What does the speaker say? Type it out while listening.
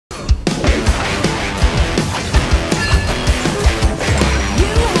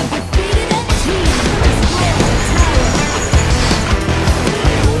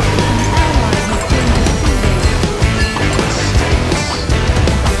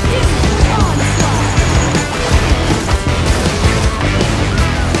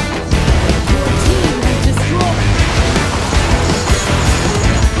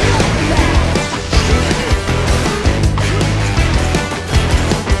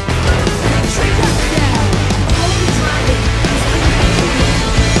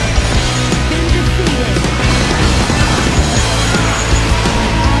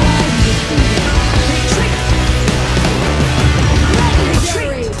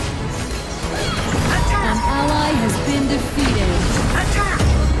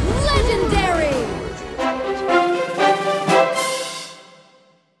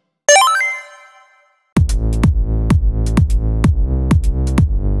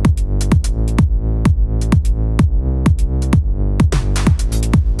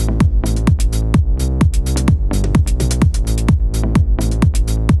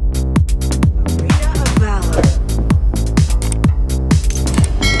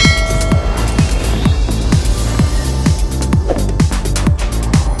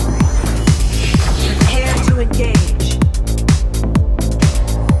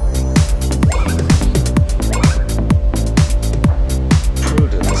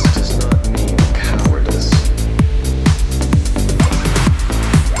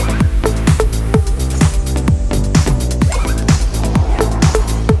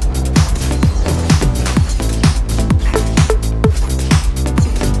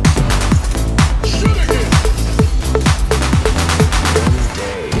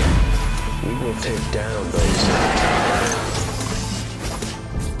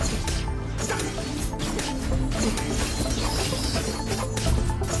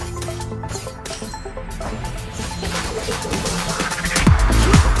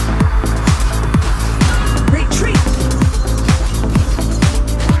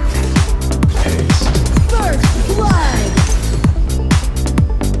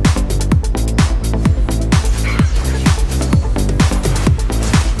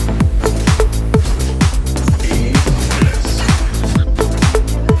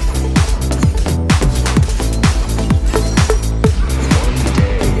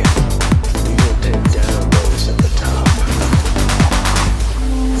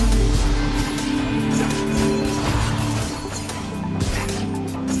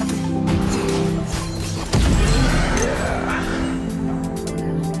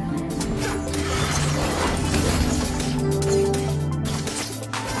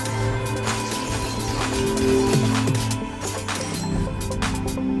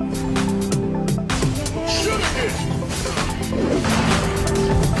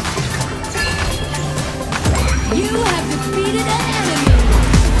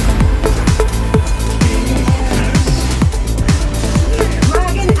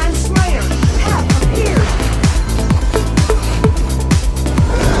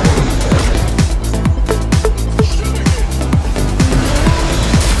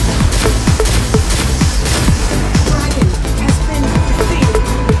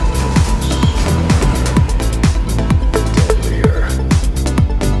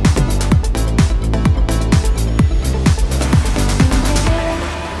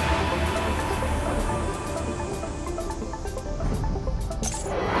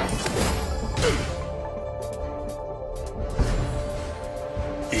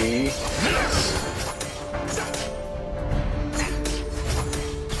E.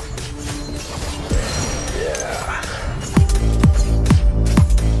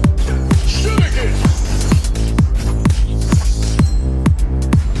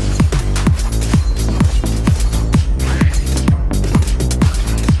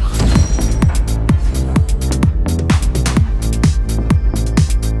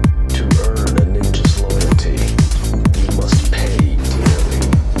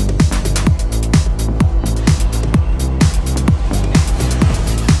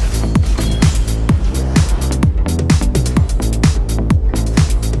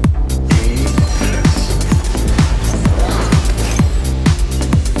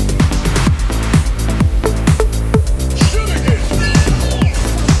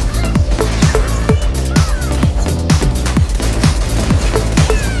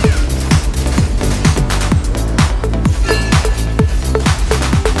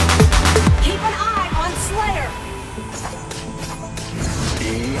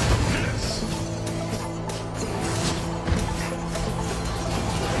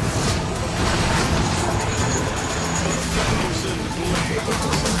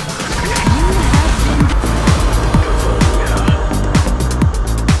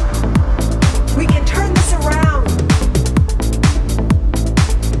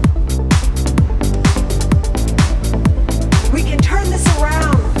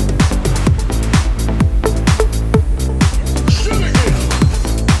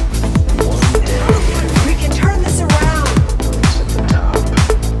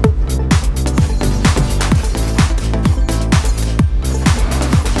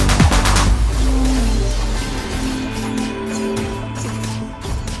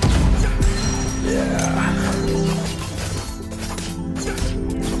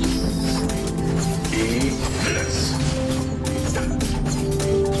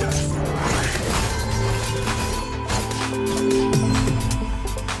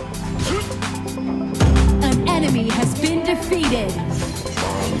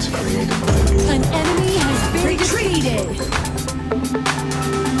 An enemy has been defeated.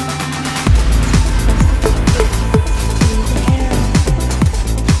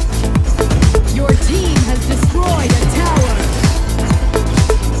 Your team has destroyed a tower.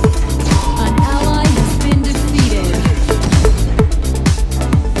 An ally has been defeated.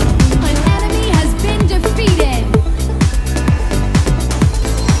 An enemy has been defeated.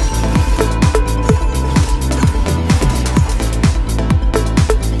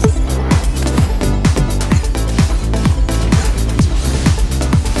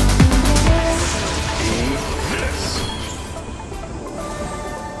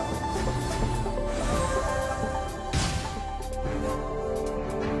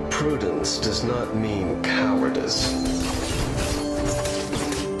 Prudence does not mean cowardice.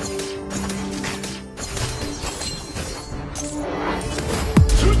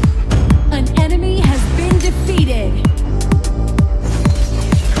 An enemy has been defeated.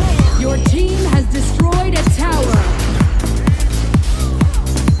 Your team has destroyed a tower.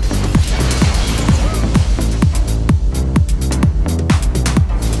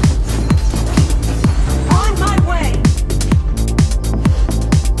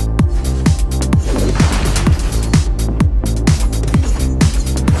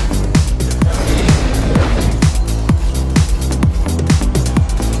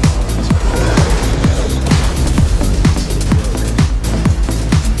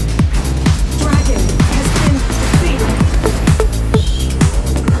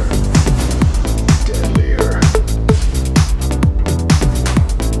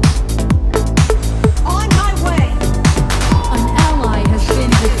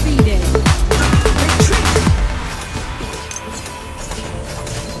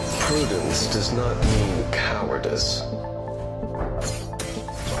 Prudence does not mean cowardice.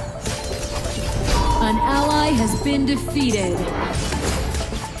 An ally has been defeated.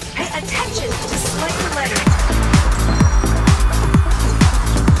 Pay attention to Slayer Letter.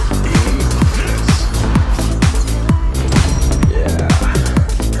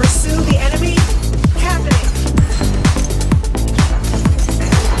 Pursue the enemy. Happening.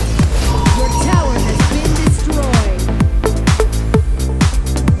 Your tower has been destroyed.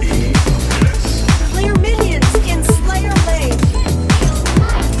 Clear minions in Slayer Lane.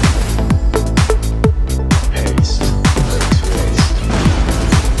 Haste.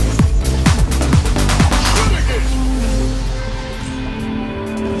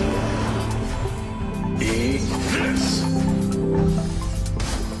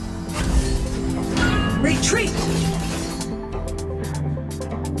 Retreat.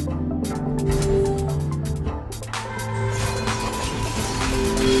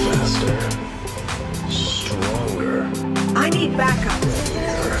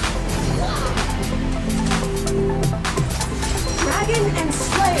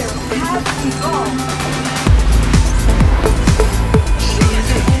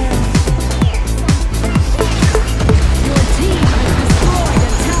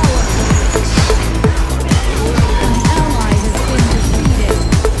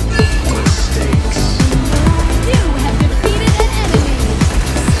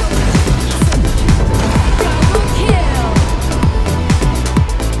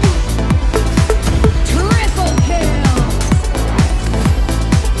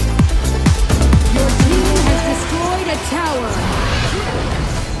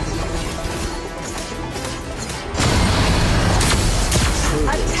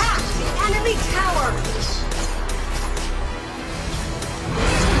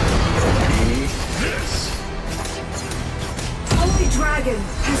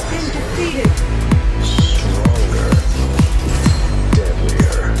 defeated. Stronger.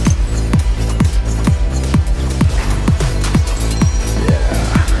 Deadlier. Yeah.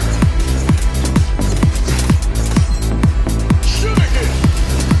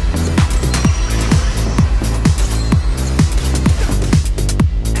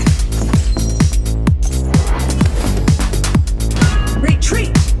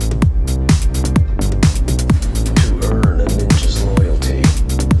 Retreat. To earn a ninja's loyalty,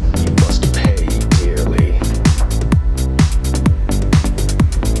 you must pay dearly.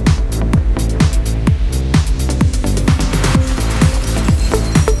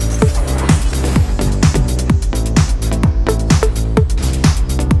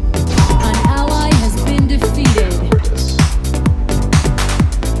 An ally has been defeated.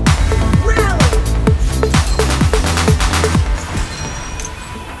 Rally.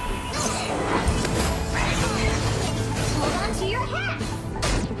 Hold on to your hat.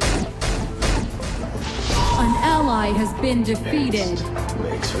 An ally has been defeated.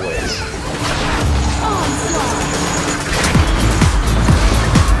 Makes ways. Onslaught!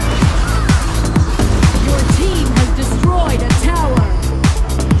 Your team has destroyed a tower.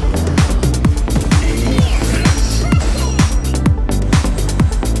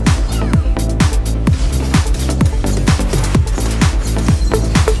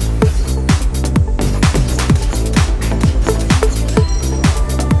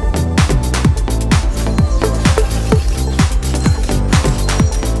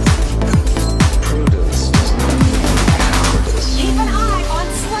 Prudence does not mean cowardice. Keep an eye on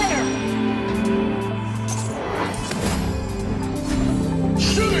Slayer.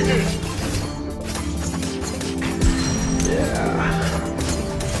 Yeah.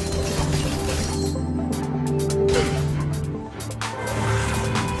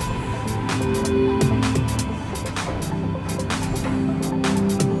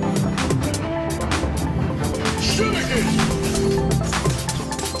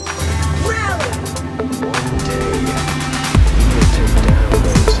 Rally. One day, you will take down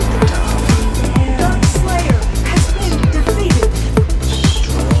those at the top. Dark Slayer has been defeated.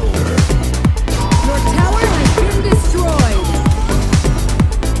 Stronger. Your tower has been destroyed.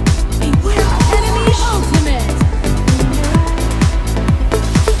 Beware. Enemy ultimate.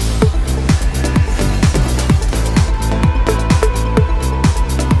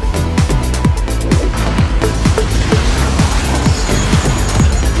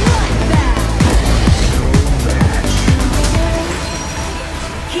 Bloodbath.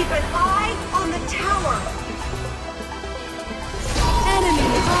 Keep an eye on the tower.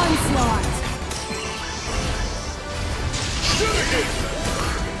 Enemy onslaught.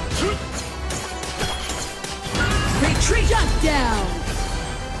 Retreat. Shut down.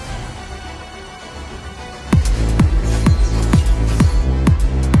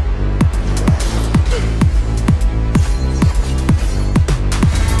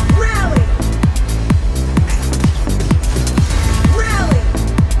 Rally. Rally.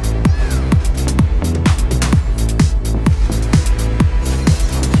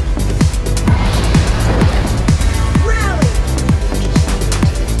 Rally.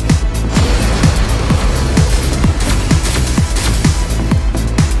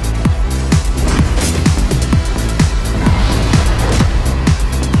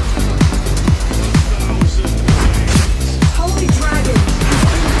 Holy Dragon has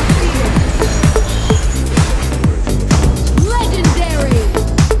been defeated. Legendary.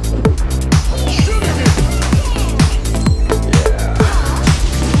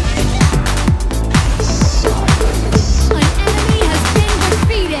 An enemy has been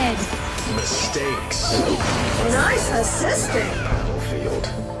defeated. Mistakes. Nice assisting. Battlefield.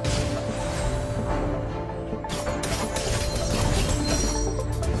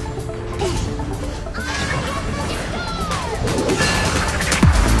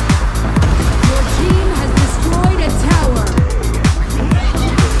 Your team has destroyed a tower.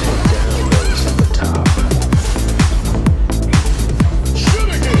 Take down those at the top.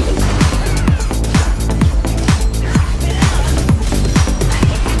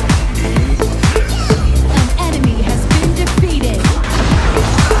 An enemy has been defeated.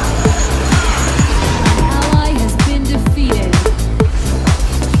 An ally has been defeated.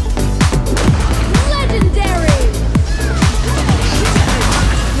 Legendary.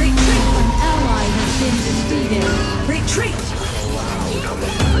 Retreat. An ally has been defeated. Retreat.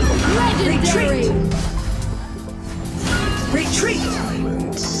 Legendary. Retreat.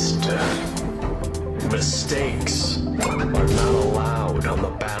 Silenced. Mistakes are not allowed on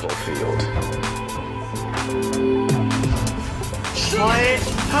the battlefield. คอย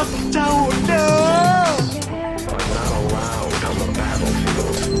ทับเจ้าเด้อ Are not allowed on the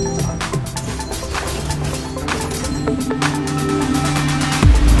battlefield.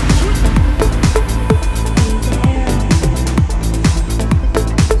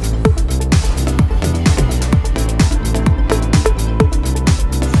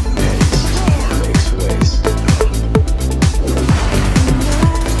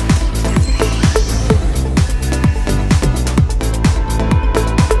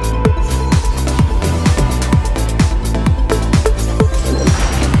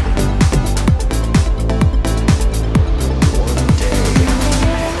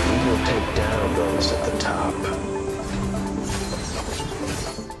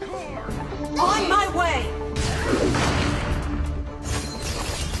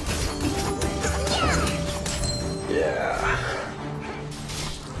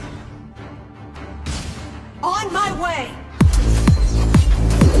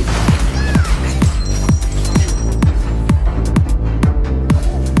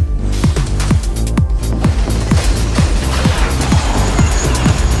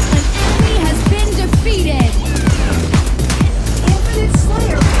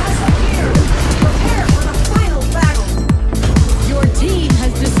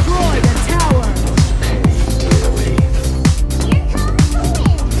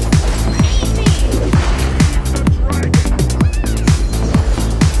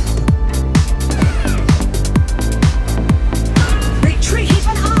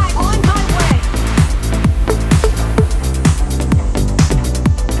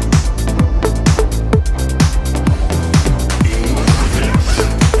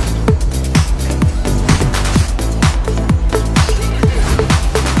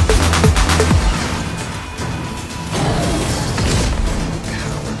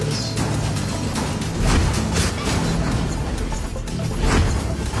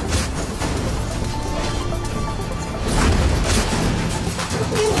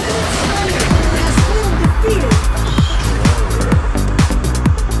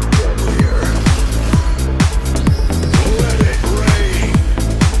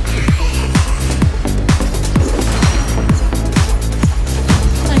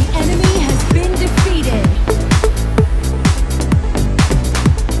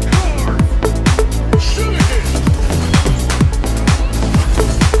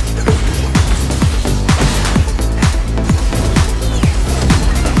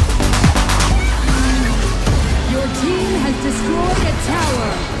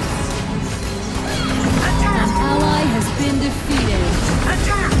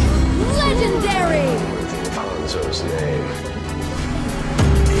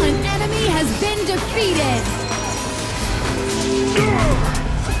 defeated.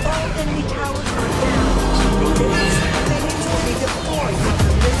 All enemy towers are down. Minions will be deployed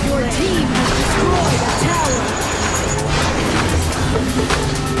after this Your round. team has destroyed a tower.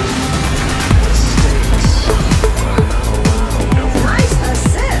 Nice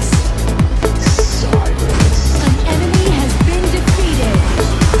assist. Silence. An enemy has been defeated.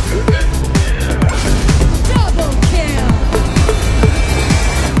 Double kill.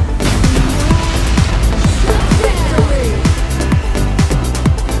 Victory.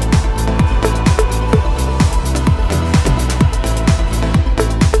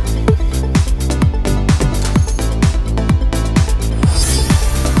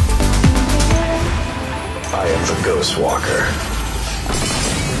 I am the Ghost Walker.